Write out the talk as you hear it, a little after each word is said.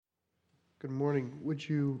Good morning. Would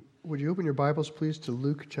you open your Bibles, please, to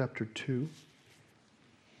Luke chapter 2?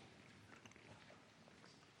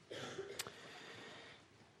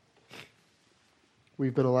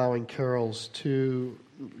 We've been allowing carols to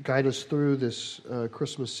guide us through this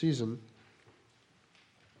Christmas season.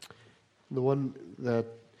 The one that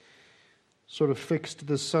sort of fixed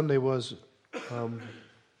this Sunday was, "O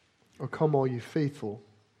Come All You Faithful,"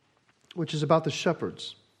 which is about the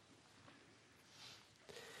shepherds.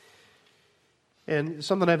 And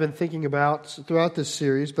something I've been thinking about throughout this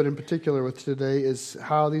series, but in particular with today, is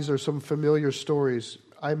how these are some familiar stories.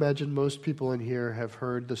 I imagine most people in here have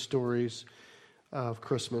heard the stories of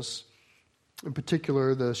Christmas, in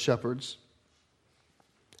particular the shepherds,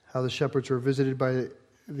 how the shepherds were visited by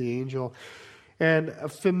the angel. And a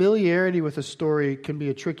familiarity with a story can be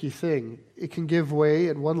a tricky thing. It can give way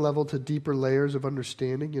at one level to deeper layers of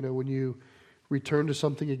understanding. You know, when you return to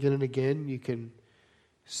something again and again, you can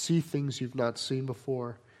see things you've not seen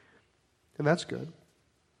before. And that's good.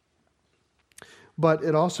 But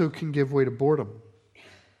it also can give way to boredom.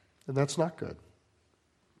 And that's not good.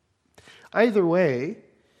 Either way,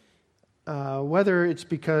 whether it's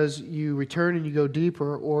because you return and you go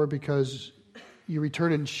deeper or because you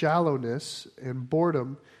return in shallowness and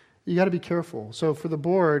boredom, you got to be careful. So for the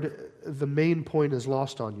bored, the main point is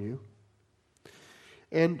lost on you.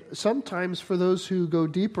 And sometimes for those who go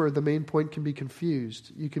deeper, the main point can be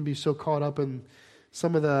confused. You can be so caught up in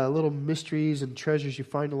some of the little mysteries and treasures you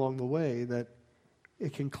find along the way that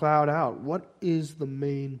it can cloud out. What is the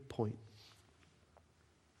main point?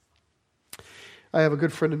 I have a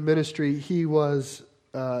good friend in ministry. He was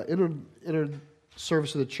in a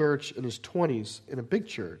service of the church in his 20s in a big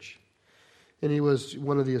church. And he was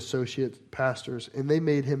one of the associate pastors. And they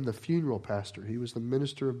made him the funeral pastor. He was the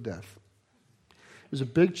minister of death. It was a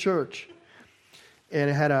big church, and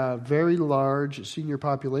it had a very large senior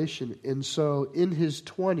population. And so in his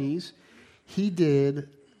 20s, he did,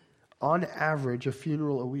 on average, a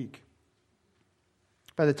funeral a week.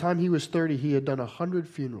 By the time he was 30, he had done 100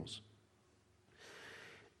 funerals.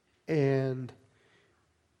 And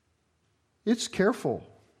it's careful.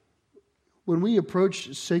 When we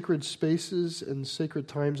approach sacred spaces and sacred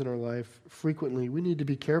times in our life, frequently, we need to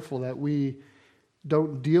be careful that we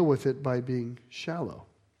don't deal with it by being shallow.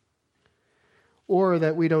 Or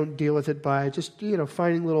that we don't deal with it by just,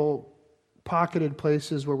 finding little pocketed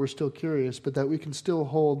places where we're still curious, but that we can still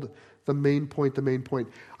hold the main point.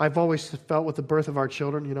 I've always felt with the birth of our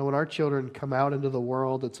children, when our children come out into the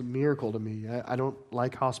world, it's a miracle to me. I don't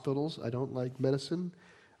like hospitals. I don't like medicine.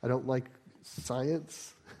 I don't like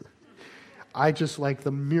science. I just like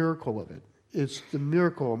the miracle of it. It's the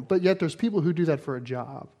miracle. But yet there's people who do that for a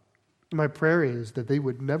job. My prayer is that they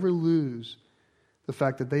would never lose the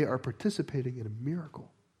fact that they are participating in a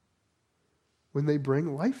miracle when they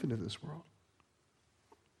bring life into this world.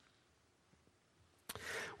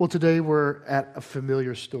 Well, today we're at a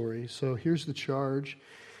familiar story, so here's the charge.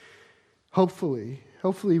 Hopefully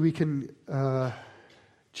we can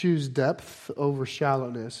choose depth over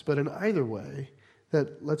shallowness, but in either way,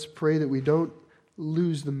 that let's pray that we don't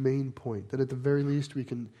lose the main point, that at the very least we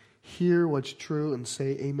can hear what's true and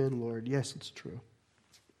say, "Amen, Lord. Yes, it's true."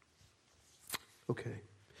 Okay.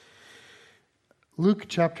 Luke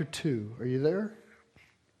chapter 2. Are you there?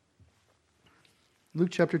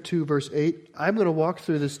 Luke chapter 2, verse 8. I'm going to walk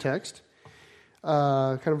through this text,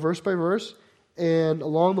 kind of verse by verse, and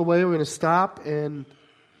along the way we're going to stop and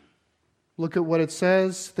look at what it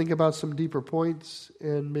says, think about some deeper points,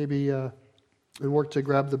 and maybe and work to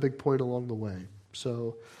grab the big point along the way.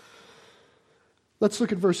 So let's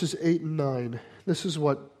look at verses 8 and 9. This is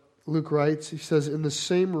what Luke writes. He says, "In the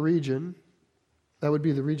same region," that would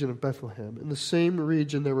be the region of Bethlehem, "in the same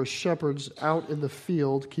region there were shepherds out in the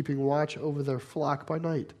field keeping watch over their flock by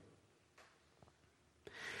night.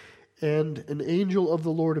 And an angel of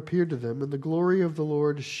the Lord appeared to them, and the glory of the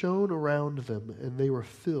Lord shone around them, and they were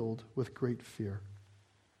filled with great fear."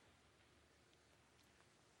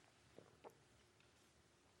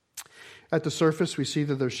 At the surface, we see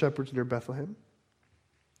that there's shepherds near Bethlehem.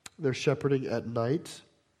 They're shepherding at night,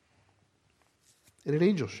 and an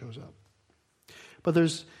angel shows up. But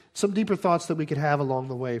there's some deeper thoughts that we could have along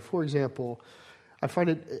the way. For example, I find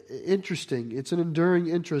it interesting, it's an enduring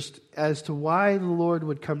interest as to why the Lord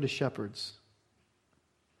would come to shepherds.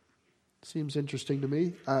 Seems interesting to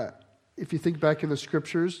me. If you think back in the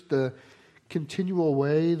scriptures, the continual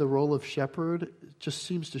way, the role of shepherd just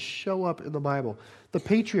seems to show up in the Bible. The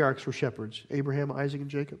patriarchs were shepherds. Abraham, Isaac, and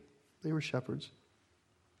Jacob. They were shepherds.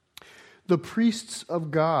 The priests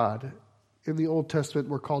of God in the Old Testament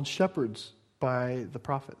were called shepherds by the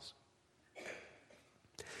prophets.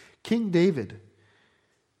 King David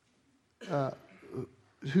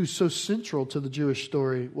who's so central to the Jewish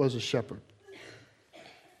story, was a shepherd.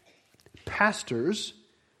 Pastors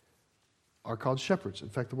are called shepherds. In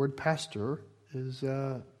fact, the word pastor is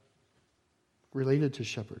related to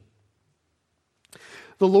shepherd.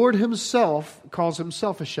 The Lord himself calls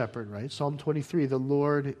himself a shepherd, right? Psalm 23, the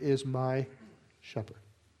Lord is my shepherd.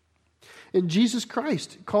 And Jesus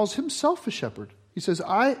Christ calls himself a shepherd. He says,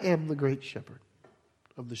 I am the great shepherd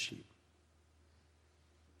of the sheep.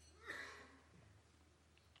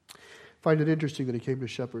 Find it interesting that he came to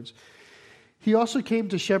shepherds. He also came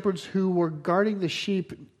to shepherds who were guarding the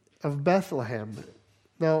sheep of Bethlehem.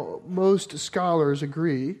 Now, most scholars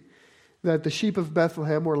agree that the sheep of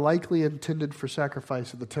Bethlehem were likely intended for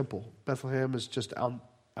sacrifice at the temple. Bethlehem is just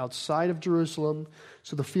outside of Jerusalem,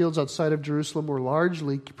 so the fields outside of Jerusalem were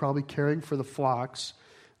largely probably caring for the flocks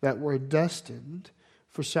that were destined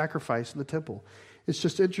for sacrifice in the temple. It's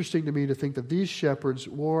just interesting to me to think that these shepherds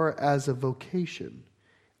were, as a vocation,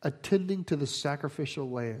 attending to the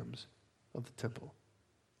sacrificial lambs of the temple.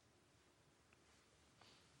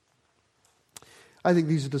 I think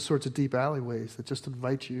these are the sorts of deep alleyways that just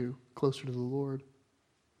invite you closer to the Lord.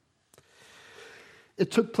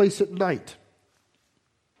 It took place at night.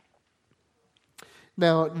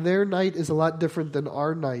 Now, their night is a lot different than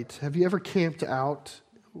our night. Have you ever camped out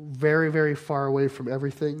very, very far away from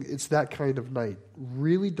everything? It's that kind of night.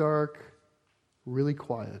 Really dark, really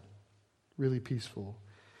quiet, really peaceful.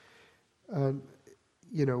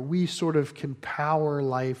 We sort of can power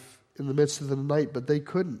life in the midst of the night, but they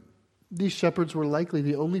couldn't. These shepherds were likely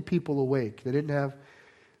the only people awake. They didn't have,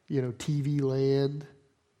 TV land,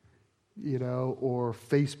 or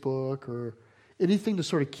Facebook or anything to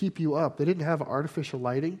sort of keep you up. They didn't have artificial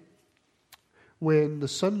lighting. When the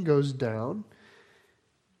sun goes down,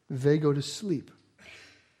 they go to sleep.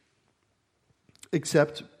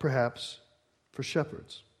 Except, perhaps, for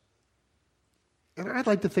shepherds. And I'd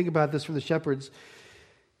like to think about this from the shepherds.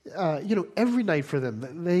 Every night for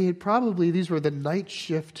them, these were the night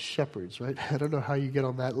shift shepherds, right? I don't know how you get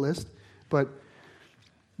on that list, but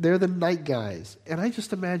they're the night guys. And I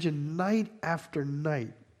just imagine night after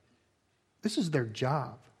night, this is their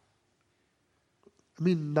job. I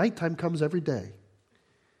mean, nighttime comes every day.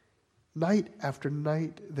 Night after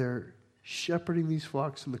night, they're shepherding these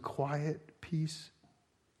flocks in the quiet peace.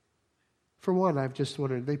 For one, I've just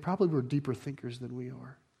wondered, they probably were deeper thinkers than we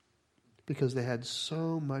are, because they had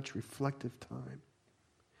so much reflective time.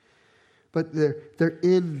 But they're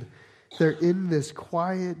in this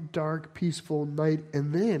quiet, dark, peaceful night,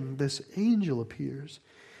 and then this angel appears.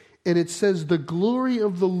 And it says, the glory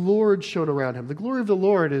of the Lord shone around him. The glory of the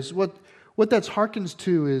Lord is what that harkens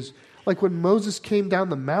to is like when Moses came down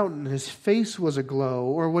the mountain, his face was aglow,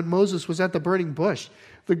 or when Moses was at the burning bush.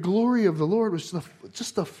 The glory of the Lord was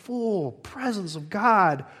just the full presence of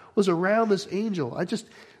God was around this angel.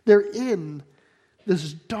 They're in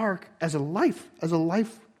this dark, as a life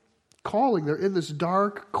calling, they're in this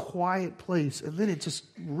dark, quiet place, and then it just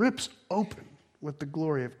rips open with the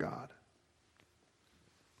glory of God.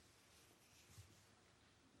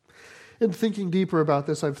 In thinking deeper about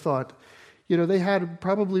this, I've thought, they had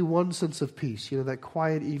probably one sense of peace, that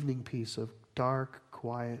quiet evening peace of dark,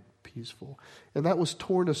 quiet, peaceful. And that was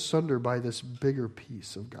torn asunder by this bigger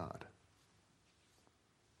peace of God.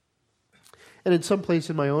 And in some place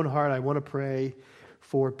in my own heart, I want to pray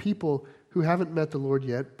for people who haven't met the Lord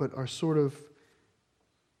yet, but are sort of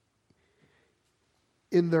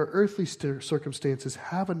in their earthly circumstances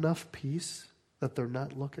have enough peace that they're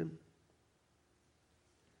not looking.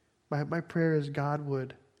 My prayer is God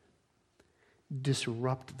would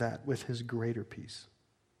disrupt that with his greater peace.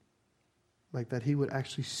 Like that he would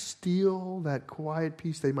actually steal that quiet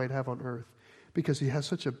peace they might have on earth because he has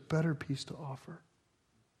such a better peace to offer.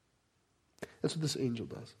 That's what this angel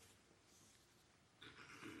does.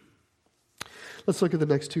 Let's look at the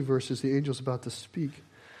next two verses. The angel's about to speak.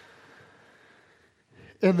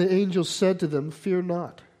 And the angel said to them, "Fear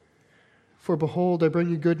not, for behold, I bring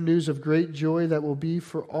you good news of great joy that will be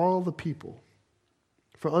for all the people.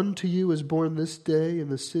 For unto you is born this day in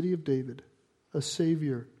the city of David a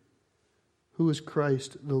Savior, who is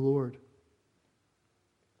Christ the Lord."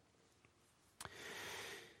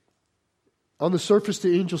 On the surface,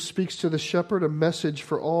 the angel speaks to the shepherd a message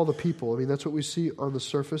for all the people. I mean, that's what we see on the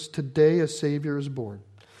surface. Today a Savior is born.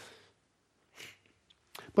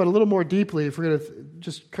 But a little more deeply, if we're going to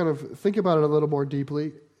just kind of think about it a little more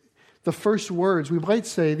deeply, the first words, we might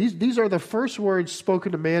say, these are the first words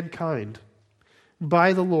spoken to mankind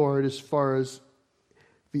by the Lord as far as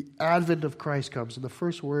the advent of Christ comes. And the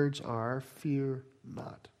first words are, "Fear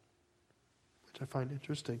not," which I find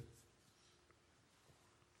interesting.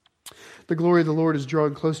 The glory of the Lord is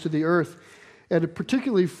drawing close to the earth. And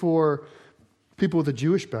particularly for people with a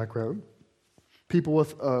Jewish background, people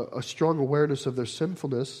with a strong awareness of their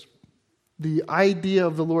sinfulness, the idea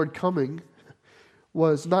of the Lord coming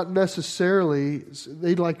was not necessarily,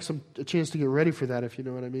 they'd like a chance to get ready for that, if you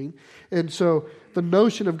know what I mean. And so the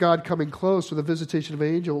notion of God coming close with a visitation of an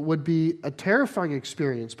angel would be a terrifying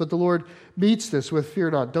experience. But the Lord meets this with fear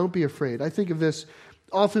not, don't be afraid. I think of this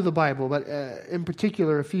all through the Bible, but in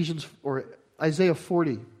particular Ephesians or Isaiah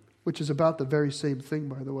 40, which is about the very same thing,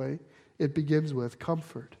 by the way. It begins with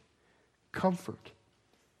comfort. Comfort,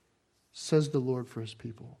 says the Lord for his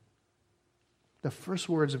people. The first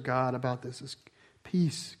words of God about this is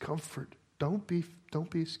peace, comfort. Don't be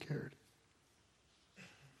scared.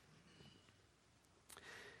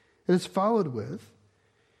 And it's followed with,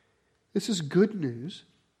 this is good news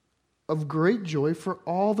of great joy for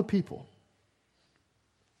all the people.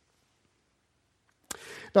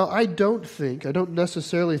 Now, I don't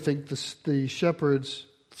necessarily think the shepherds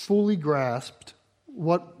fully grasped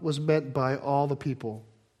what was meant by all the people.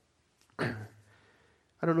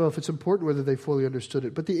 I don't know if it's important whether they fully understood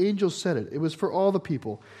it, but the angel said it. It was for all the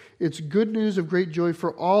people. It's good news of great joy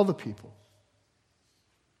for all the people.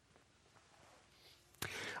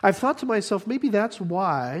 I've thought to myself, maybe that's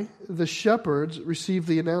why the shepherds received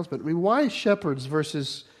the announcement. I mean, why shepherds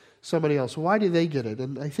versus somebody else? Why do they get it?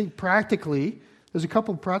 And I think practically, there's a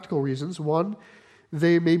couple of practical reasons. One,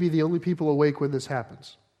 they may be the only people awake when this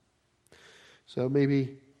happens. So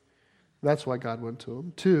maybe that's why God went to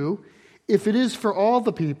them. Two, if it is for all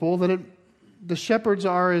the people, then the shepherds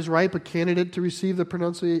are as ripe a candidate to receive the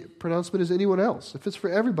pronouncement as anyone else. If it's for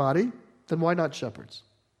everybody, then why not shepherds?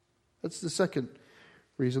 That's the second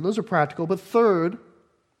reason. Those are practical. But third,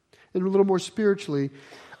 and a little more spiritually,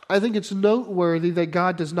 I think it's noteworthy that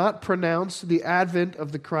God does not pronounce the advent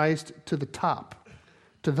of the Christ to the top,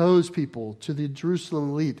 to those people, to the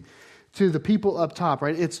Jerusalem elite, to the people up top,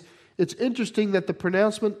 right? It's interesting that the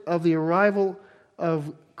pronouncement of the arrival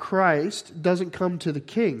of Christ doesn't come to the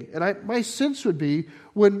king. And my sense would be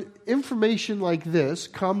when information like this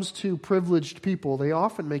comes to privileged people, they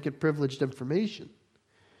often make it privileged information.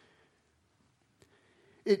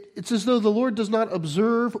 It's as though the Lord does not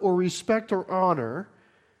observe or respect or honor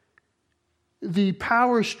the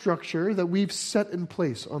power structure that we've set in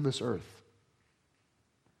place on this earth.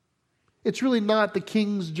 It's really not the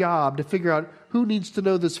king's job to figure out who needs to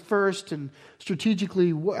know this first and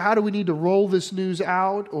strategically how do we need to roll this news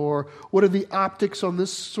out, or what are the optics on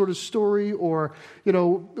this sort of story, or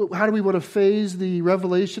how do we want to phase the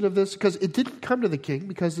revelation of this, because it didn't come to the king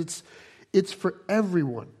because it's for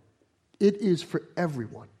everyone. It is for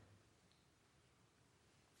everyone.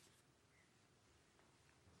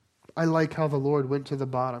 I like how the Lord went to the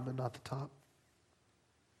bottom and not the top.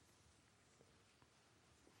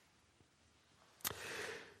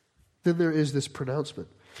 Then there is this pronouncement.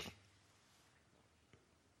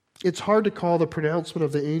 It's hard to call the pronouncement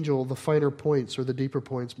of the angel the finer points or the deeper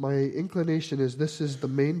points. My inclination is this is the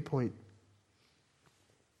main point.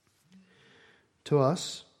 To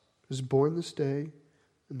us is born this day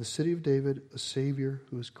in the city of David a Savior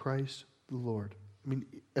who is Christ the Lord. I mean,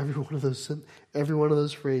 every one of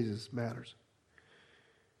those phrases matters.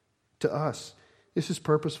 To us, this is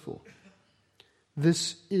purposeful.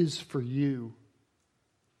 This is for you.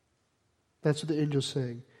 That's what the angel's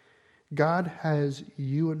saying. God has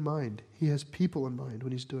you in mind. He has people in mind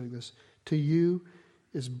when he's doing this. To you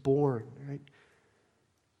is born, right?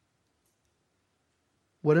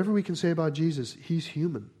 Whatever we can say about Jesus, he's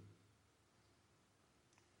human.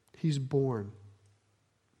 He's born.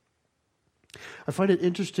 I find it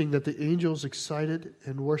interesting that the angel's excited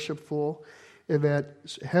and worshipful, and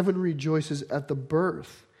that heaven rejoices at the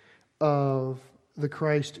birth of the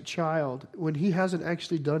Christ child when he hasn't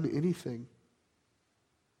actually done anything.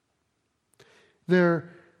 There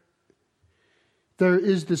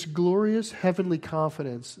is this glorious heavenly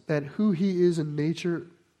confidence that who he is in nature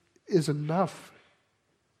is enough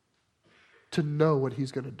to know what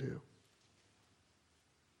he's going to do.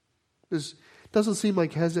 It doesn't seem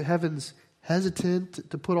like heaven's hesitant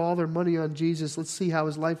to put all their money on Jesus. Let's see how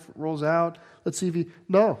his life rolls out. Let's see if he...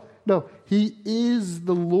 No. He is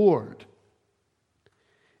the Lord.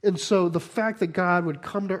 And so the fact that God would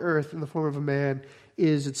come to earth in the form of a man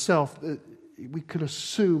is itself, we can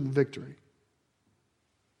assume victory.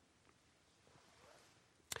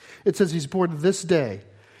 It says he's born this day.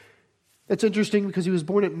 It's interesting because he was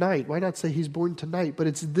born at night. Why not say he's born tonight? But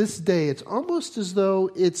it's this day. It's almost as though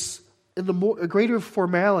it's in a greater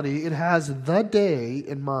formality. It has the day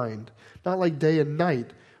in mind. Not like day and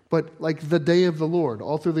night, but like the day of the Lord.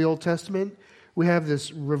 All through the Old Testament, we have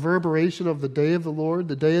this reverberation of the day of the Lord,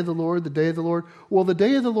 the day of the Lord, the day of the Lord. Well, the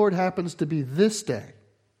day of the Lord happens to be this day.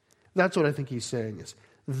 That's what I think he's saying is,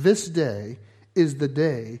 this day is the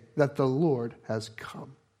day that the Lord has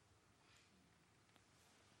come.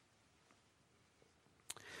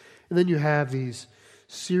 And then you have these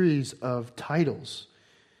series of titles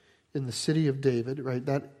in the city of David, right?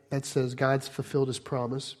 That says God's fulfilled his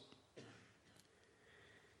promise.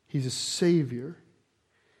 He's a Savior.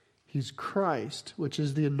 He's Christ, which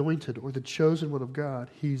is the anointed or the chosen one of God.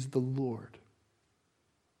 He's the Lord.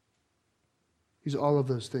 He's all of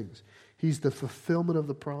those things. He's the fulfillment of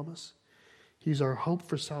the promise. He's our hope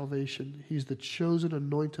for salvation. He's the chosen,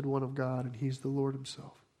 anointed one of God, and he's the Lord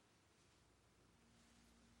himself.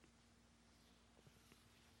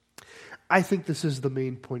 I think this is the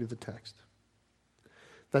main point of the text.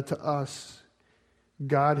 That to us,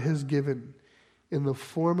 God has given, in the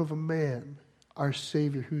form of a man, our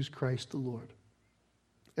Savior, who's Christ the Lord.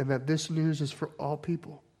 And that this news is for all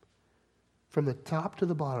people. From the top to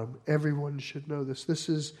the bottom, everyone should know this. This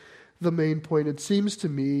is the main point. It seems to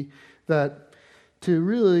me that to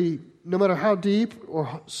really, no matter how deep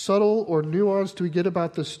or subtle or nuanced we get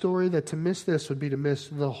about the story, that to miss this would be to miss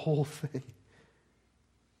the whole thing.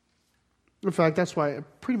 In fact, that's why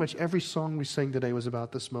pretty much every song we sang today was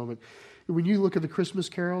about this moment. When you look at the Christmas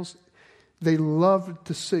carols, they love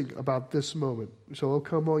to sing about this moment. So, "O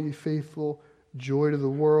come all ye faithful, joy to the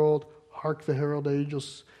world, hark the herald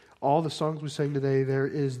angels." All the songs we sang today, there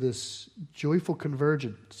is this joyful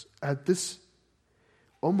convergence at this,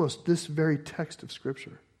 almost this very text of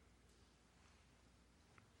Scripture.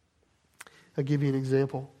 I'll give you an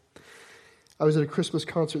example. I was at a Christmas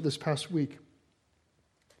concert this past week.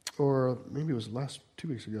 Or maybe it was 2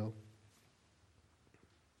 weeks ago.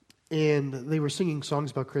 And they were singing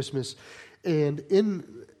songs about Christmas. And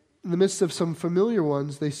in the midst of some familiar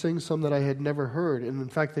ones, they sang some that I had never heard. And in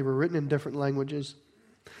fact, they were written in different languages.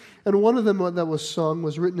 And one of them that was sung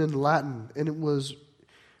was written in Latin. And it was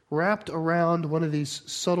wrapped around one of these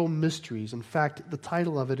subtle mysteries. In fact, the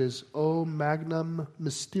title of it is O Magnum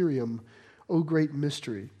Mysterium, O Great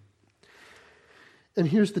Mystery. And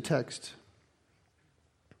here's the text.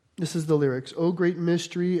 This is the lyrics. O great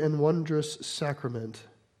mystery and wondrous sacrament,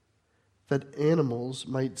 that animals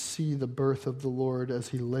might see the birth of the Lord as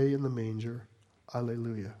he lay in the manger.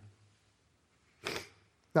 Alleluia.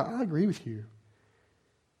 Now, I agree with you.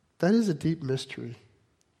 That is a deep mystery.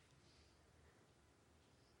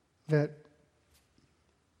 That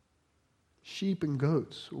sheep and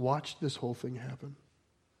goats watched this whole thing happen.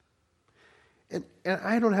 And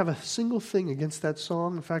I don't have a single thing against that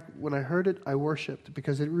song. In fact, when I heard it, I worshiped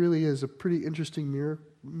because it really is a pretty interesting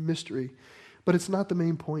mystery. But it's not the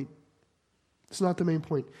main point. It's not the main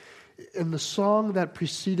point. And the song that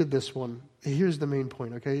preceded this one, here's the main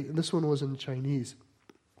point, okay? And this one was in Chinese.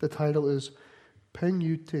 The title is Peng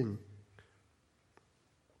Yu Ting.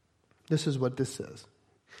 This is what this says.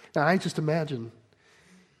 Now, I just imagine,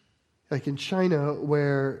 like in China,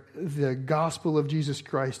 where the gospel of Jesus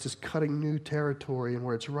Christ is cutting new territory and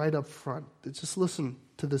where it's right up front. Just listen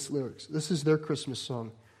to this lyrics. This is their Christmas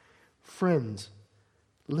song. Friends,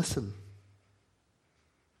 listen.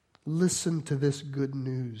 Listen to this good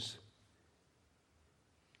news.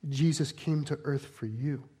 Jesus came to earth for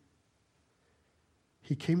you.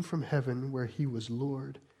 He came from heaven where he was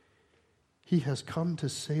Lord. He has come to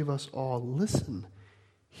save us all. Listen.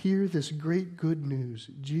 Hear this great good news.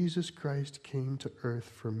 Jesus Christ came to earth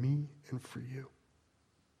for me and for you.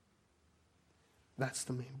 That's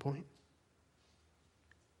the main point.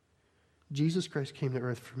 Jesus Christ came to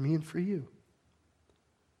earth for me and for you.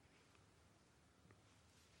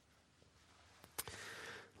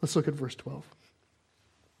 Let's look at verse 12.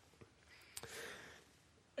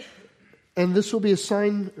 And this will be a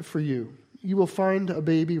sign for you. You will find a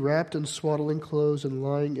baby wrapped in swaddling clothes and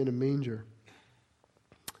lying in a manger.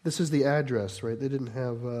 This is the address, right? They didn't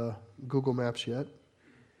have Google Maps yet.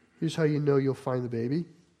 Here's how you know you'll find the baby.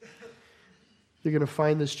 You're going to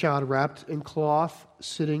find this child wrapped in cloth,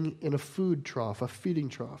 sitting in a food trough, a feeding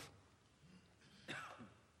trough.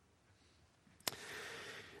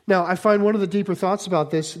 Now, I find one of the deeper thoughts about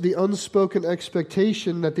this, the unspoken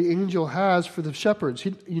expectation that the angel has for the shepherds.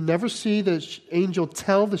 You never see the angel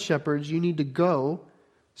tell the shepherds, you need to go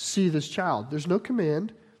see this child. There's no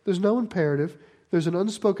command. There's no imperative. There's an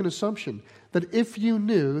unspoken assumption that if you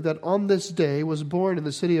knew that on this day was born in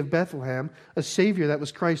the city of Bethlehem a Savior that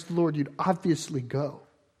was Christ the Lord, you'd obviously go.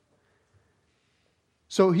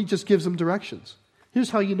 So he just gives them directions. Here's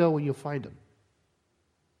how you know when you'll find him.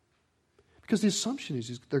 Because the assumption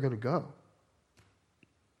is they're going to go.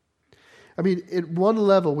 I mean, at one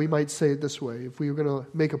level, we might say it this way, if we were going to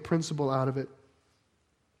make a principle out of it.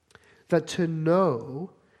 that to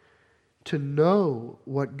know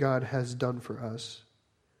what God has done for us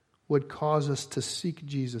would cause us to seek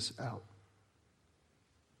Jesus out,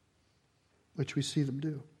 which we see them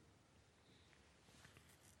do.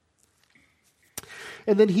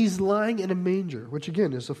 And then he's lying in a manger, which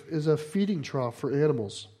again is a feeding trough for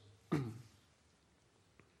animals.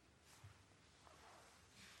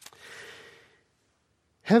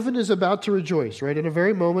 Heaven is about to rejoice, right? In a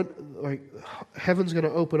very moment, like heaven's going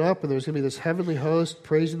to open up and there's going to be this heavenly host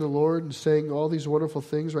praising the Lord and saying all these wonderful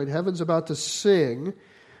things, right? Heaven's about to sing,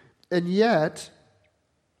 and yet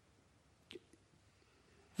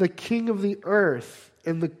the king of the earth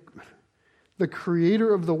and the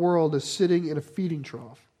creator of the world is sitting in a feeding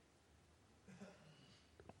trough.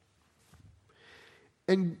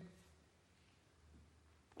 And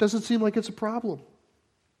doesn't seem like it's a problem.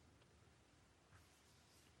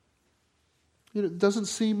 It doesn't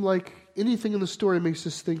seem like anything in the story makes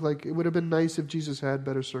us think like it would have been nice if Jesus had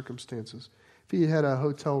better circumstances. If he had a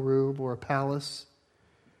hotel room or a palace,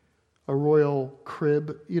 a royal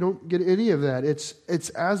crib. You don't get any of that. It's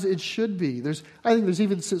as it should be. I think there's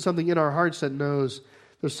even something in our hearts that knows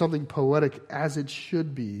there's something poetic as it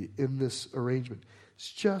should be in this arrangement. It's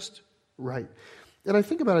just right. And I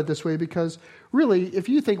think about it this way because really, if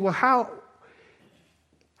you think, well,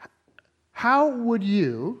 how would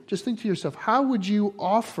you, just think to yourself, how would you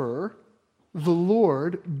offer the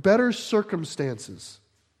Lord better circumstances?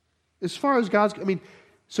 As far as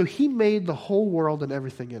so he made the whole world and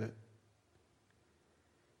everything in it.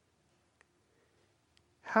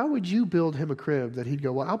 How would you build him a crib that he'd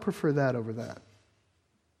go, well, I'll prefer that over that?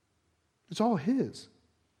 It's all his.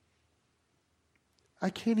 I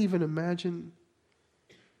can't even imagine.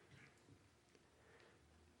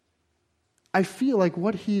 I feel like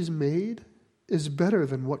what he's made is better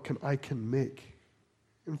than what I can make.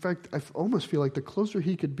 In fact, I almost feel like the closer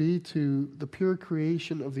he could be to the pure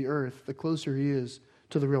creation of the earth, the closer he is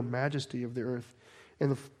to the real majesty of the earth.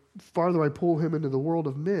 And the farther I pull him into the world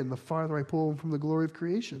of men, the farther I pull him from the glory of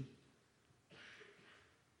creation.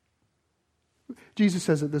 Jesus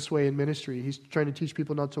says it this way in ministry. He's trying to teach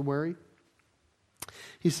people not to worry.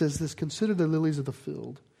 He says this, consider the lilies of the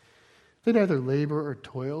field. They neither labor or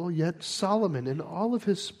toil, yet Solomon in all of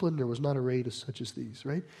his splendor was not arrayed as such as these,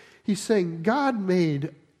 right? He's saying God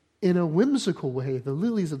made in a whimsical way the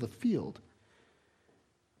lilies of the field.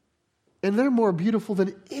 And they're more beautiful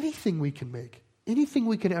than anything we can make, anything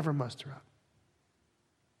we can ever muster up.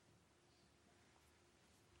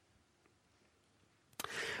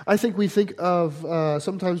 I think we think of,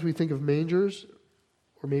 sometimes we think of mangers,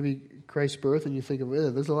 or maybe Christ's birth, and you think of,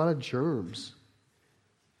 there's a lot of germs.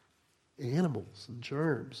 Animals and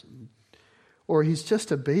germs. Or he's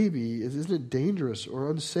just a baby. Isn't it dangerous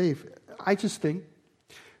or unsafe? I just think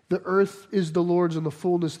the earth is the Lord's and the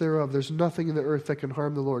fullness thereof. There's nothing in the earth that can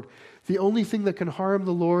harm the Lord. The only thing that can harm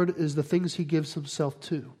the Lord is the things he gives himself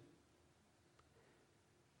to.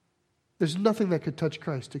 There's nothing that could touch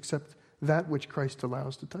Christ except that which Christ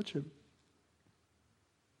allows to touch him.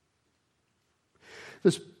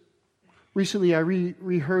 Recently, I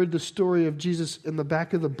reheard the story of Jesus in the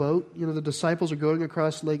back of the boat. You know, the disciples are going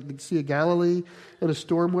across the Sea of Galilee, and a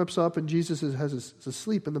storm whips up, and Jesus is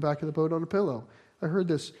asleep in the back of the boat on a pillow. I heard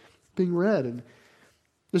this being read, and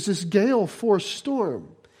there's this gale-force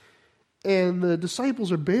storm, and the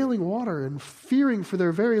disciples are bailing water and fearing for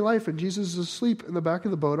their very life, and Jesus is asleep in the back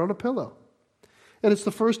of the boat on a pillow. And it's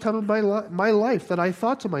the first time in my life that I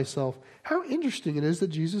thought to myself, how interesting it is that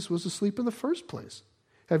Jesus was asleep in the first place.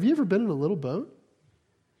 Have you ever been in a little boat?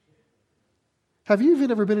 Have you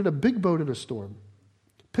even ever been in a big boat in a storm?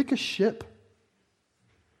 Pick a ship.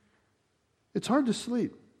 It's hard to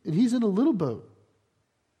sleep. And he's in a little boat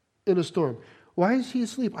in a storm. Why is he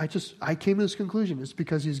asleep? I came to this conclusion. It's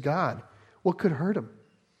because he's God. What could hurt him?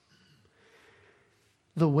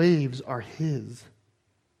 The waves are his.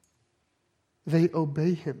 They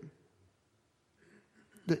obey him.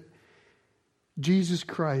 Jesus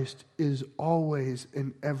Christ is always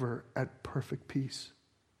and ever at perfect peace,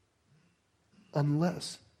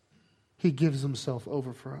 unless he gives himself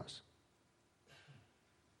over for us.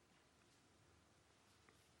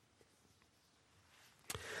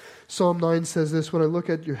 Psalm 9 says this, when I look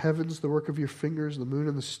at your heavens, the work of your fingers, the moon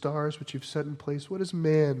and the stars which you've set in place, what is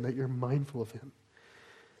man that you're mindful of him?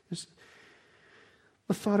 There's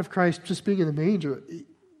the thought of Christ just being in the manger.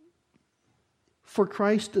 For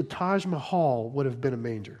Christ, the Taj Mahal would have been a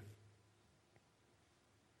manger.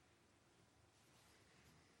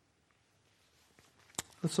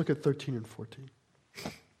 Let's look at 13 and 14.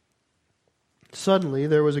 Suddenly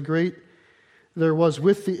there was a great there was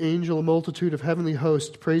with the angel a multitude of heavenly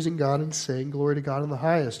hosts praising God and saying, Glory to God in the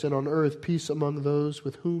highest, and on earth peace among those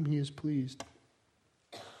with whom he is pleased.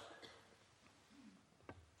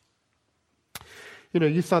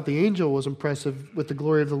 You thought the angel was impressive with the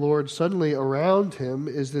glory of the Lord. Suddenly around him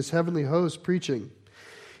is this heavenly host preaching.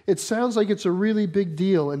 It sounds like it's a really big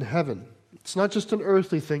deal in heaven. It's not just an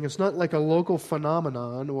earthly thing. It's not like a local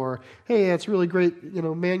phenomenon or, hey, that's really great,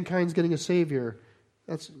 mankind's getting a savior.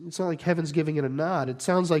 It's not like heaven's giving it a nod. It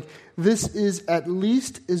sounds like this is at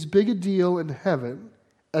least as big a deal in heaven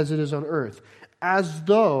as it is on earth. As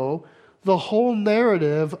though the whole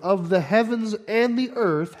narrative of the heavens and the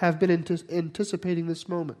earth have been anticipating this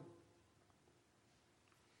moment.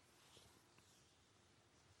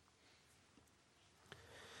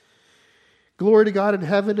 Glory to God in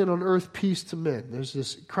heaven and on earth, peace to men. There's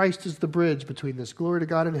this, Christ is the bridge between this. Glory to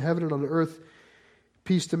God in heaven and on earth,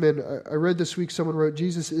 peace to men. I read this week, someone wrote,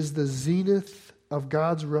 Jesus is the zenith of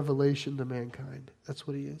God's revelation to mankind. That's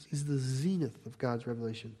what he is. He's the zenith of God's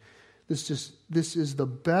revelation. This is the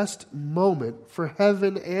best moment for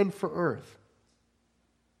heaven and for earth.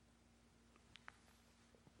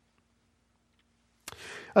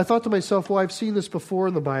 I thought to myself, well, I've seen this before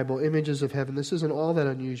in the Bible, images of heaven. This isn't all that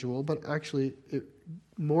unusual, but actually,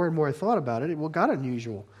 more and more I thought about it, it got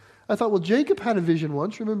unusual. I thought, well, Jacob had a vision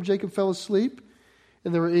once. Remember Jacob fell asleep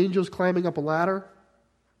and there were angels climbing up a ladder?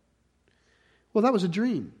 Well, that was a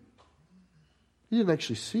dream. He didn't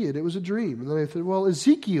actually see it. It was a dream. And then I thought, well,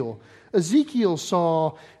 Ezekiel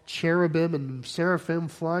saw cherubim and seraphim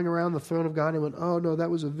flying around the throne of God. And he went, oh, no, that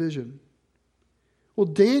was a vision. Well,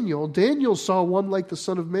 Daniel saw one like the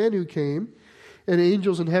Son of Man who came, and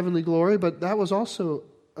angels in heavenly glory, but that was also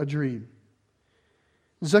a dream.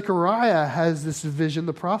 Zechariah has this vision,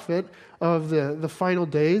 the prophet, of the final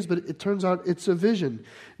days, but it turns out it's a vision.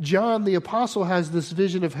 John the apostle has this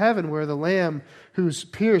vision of heaven where the Lamb who's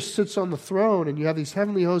pierced sits on the throne and you have these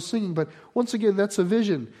heavenly hosts singing, but once again, that's a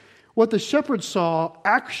vision. What the shepherds saw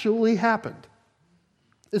actually happened.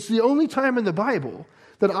 It's the only time in the Bible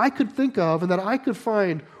that I could think of and that I could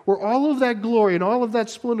find where all of that glory and all of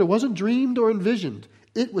that splendor wasn't dreamed or envisioned.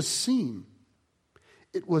 It was seen.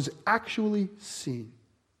 It was actually seen.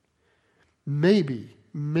 Maybe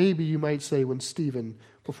you might say when Stephen,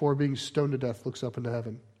 before being stoned to death, looks up into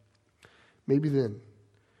heaven. Maybe then.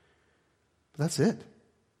 But that's it.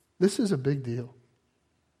 This is a big deal.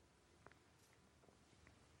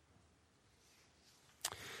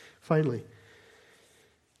 Finally,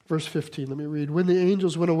 verse 15, let me read. When the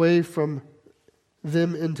angels went away from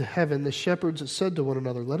them into heaven, the shepherds said to one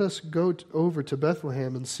another, let us go over to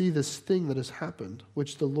Bethlehem and see this thing that has happened,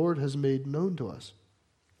 which the Lord has made known to us.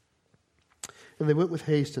 And they went with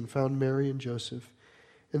haste and found Mary and Joseph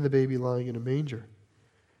and the baby lying in a manger.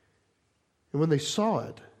 And when they saw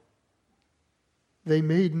it, they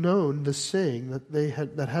made known the saying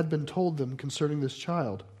that had been told them concerning this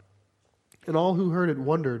child. And all who heard it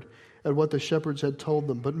wondered at what the shepherds had told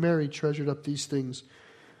them. But Mary treasured up these things,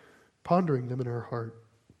 pondering them in her heart.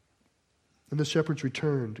 And the shepherds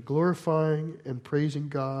returned, glorifying and praising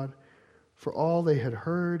God for all they had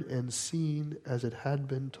heard and seen as it had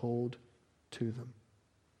been told to them.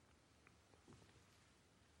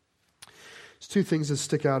 There's two things that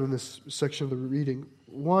stick out in this section of the reading.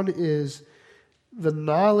 One is the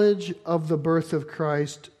knowledge of the birth of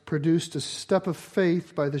Christ produced a step of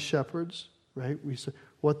faith by the shepherds, right? We said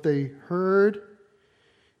what they heard,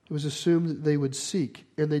 it was assumed that they would seek,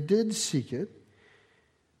 and they did seek it.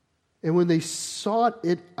 And when they sought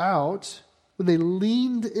it out, when they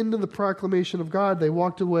leaned into the proclamation of God, they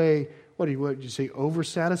walked away, what did you say,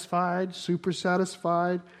 oversatisfied, super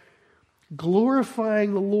satisfied,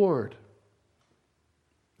 glorifying the Lord.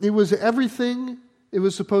 It was everything it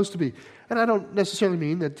was supposed to be. And I don't necessarily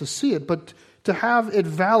mean that to see it, but to have it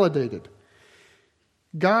validated.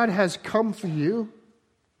 God has come for you.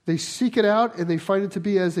 They seek it out and they find it to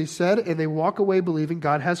be as they said, and they walk away believing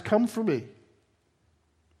God has come for me.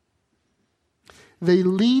 They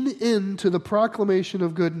lean into the proclamation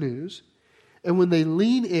of good news, and when they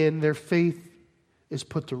lean in, their faith is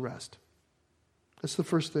put to rest. That's the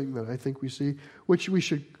first thing that I think we see, which we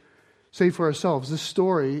should say for ourselves. This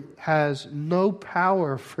story has no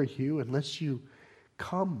power for you unless you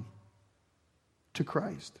come to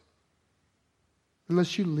Christ,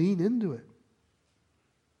 unless you lean into it.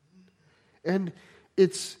 And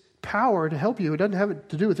its power to help you, it doesn't have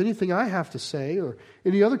to do with anything I have to say or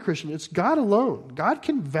any other Christian. It's God alone. God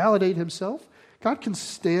can validate himself. God can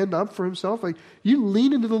stand up for himself. Like, you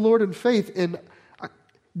lean into the Lord in faith, and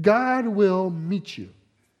God will meet you.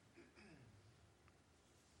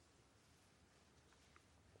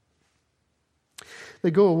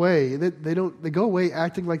 They go away. They go away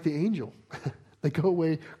acting like the angel. They go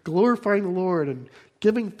away glorifying the Lord and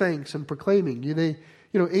giving thanks and proclaiming.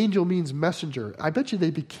 Angel means messenger. I bet you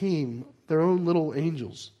they became their own little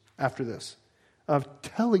angels after this, of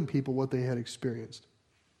telling people what they had experienced.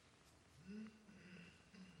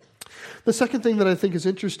 The second thing that I think is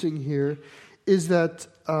interesting here is that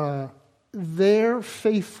their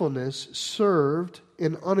faithfulness served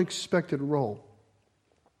an unexpected role.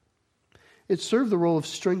 It served the role of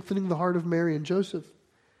strengthening the heart of Mary and Joseph.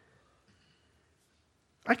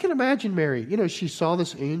 I can imagine Mary. She saw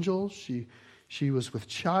this angel. She was with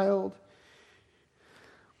child.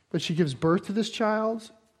 But she gives birth to this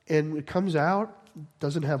child, and it comes out,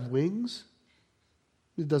 doesn't have wings.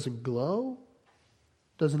 It doesn't glow.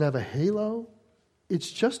 Doesn't have a halo.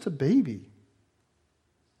 It's just a baby.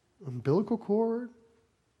 Umbilical cord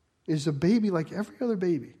is a baby like every other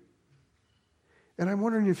baby. And I'm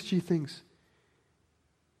wondering if she thinks,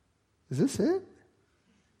 is this it?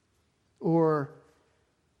 Or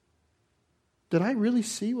did I really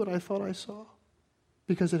see what I thought I saw?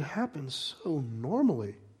 Because it happens so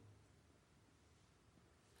normally.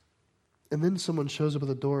 And then someone shows up at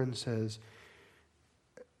the door and says,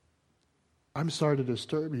 I'm sorry to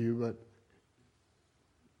disturb you, but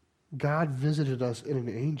God visited us in an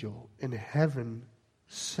angel, and heaven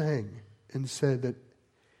sang and said that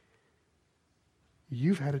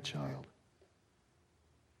you've had a child.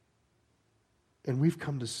 And we've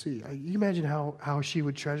come to see. You imagine how she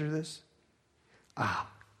would treasure this?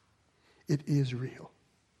 It is real.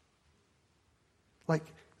 Like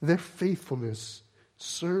their faithfulness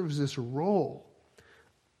serves this role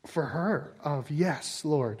for her of, yes,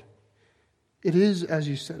 Lord, it is as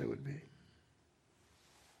you said it would be.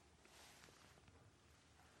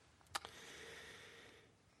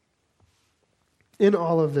 In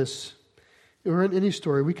all of this, or in any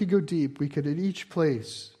story, we could go deep. We could, at each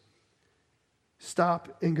place,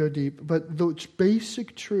 stop and go deep. But the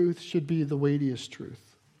basic truth should be the weightiest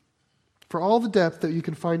truth. For all the depth that you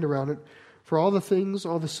can find around it, for all the things,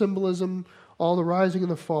 all the symbolism, all the rising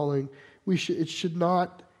and the falling, it should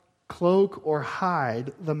not cloak or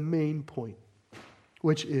hide the main point,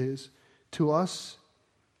 which is, to us,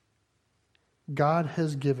 God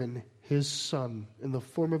has given His Son in the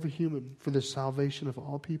form of a human for the salvation of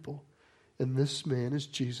all people. And this man is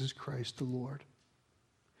Jesus Christ the Lord.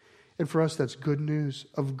 And for us, that's good news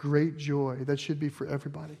of great joy. That should be for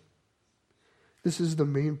everybody. This is the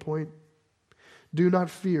main point. Do not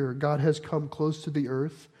fear. God has come close to the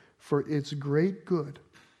earth for its great good.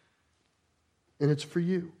 And it's for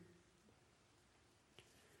you.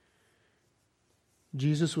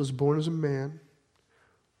 Jesus was born as a man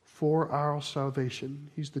for our salvation.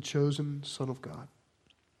 He's the chosen Son of God.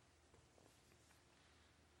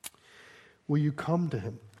 Will you come to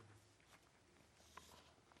Him?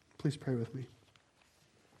 Please pray with me.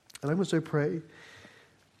 And I'm going to say pray.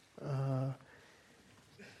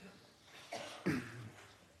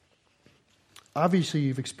 Obviously,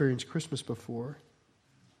 you've experienced Christmas before.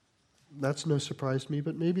 That's no surprise to me,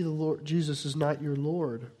 but maybe the Lord Jesus is not your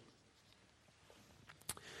Lord.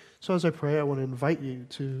 So as I pray, I want to invite you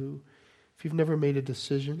to, if you've never made a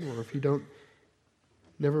decision or if you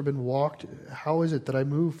never been walked, how is it that I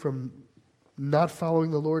move from not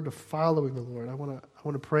following the Lord to following the Lord? I want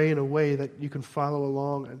to pray in a way that you can follow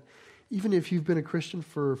along. And even if you've been a Christian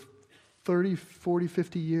for 30, 40,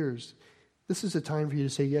 50 years, this is a time for you to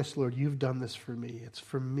say, yes, Lord, you've done this for me. It's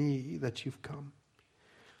for me that you've come.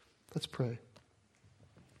 Let's pray.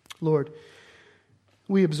 Lord,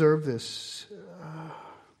 we observe this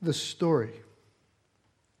story,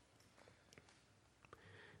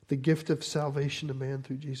 the gift of salvation to man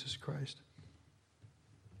through Jesus Christ.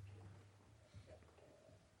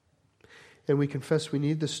 And we confess we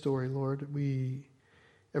need this story, Lord.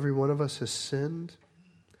 Every one of us has sinned.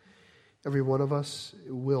 Every one of us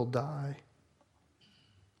will die.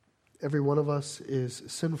 Every one of us is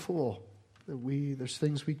sinful. There's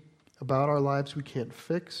things about our lives we can't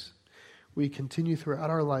fix. We continue throughout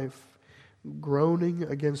our life groaning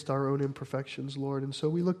against our own imperfections, Lord. And so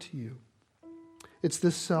we look to you. It's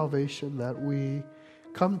this salvation that we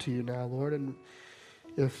come to you now, Lord. And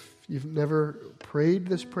if you've never prayed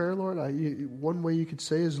this prayer, Lord, one way you could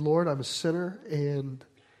say is, Lord, I'm a sinner and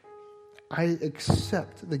I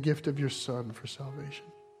accept the gift of your Son for salvation.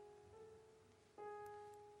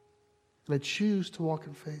 And I choose to walk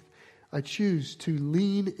in faith. I choose to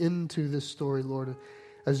lean into this story, Lord,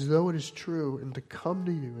 as though it is true, and to come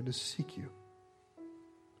to you and to seek you,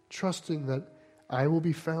 trusting that I will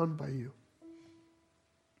be found by you.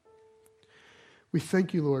 We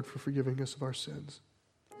thank you, Lord, for forgiving us of our sins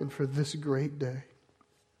and for this great day.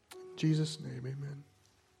 In Jesus' name, amen.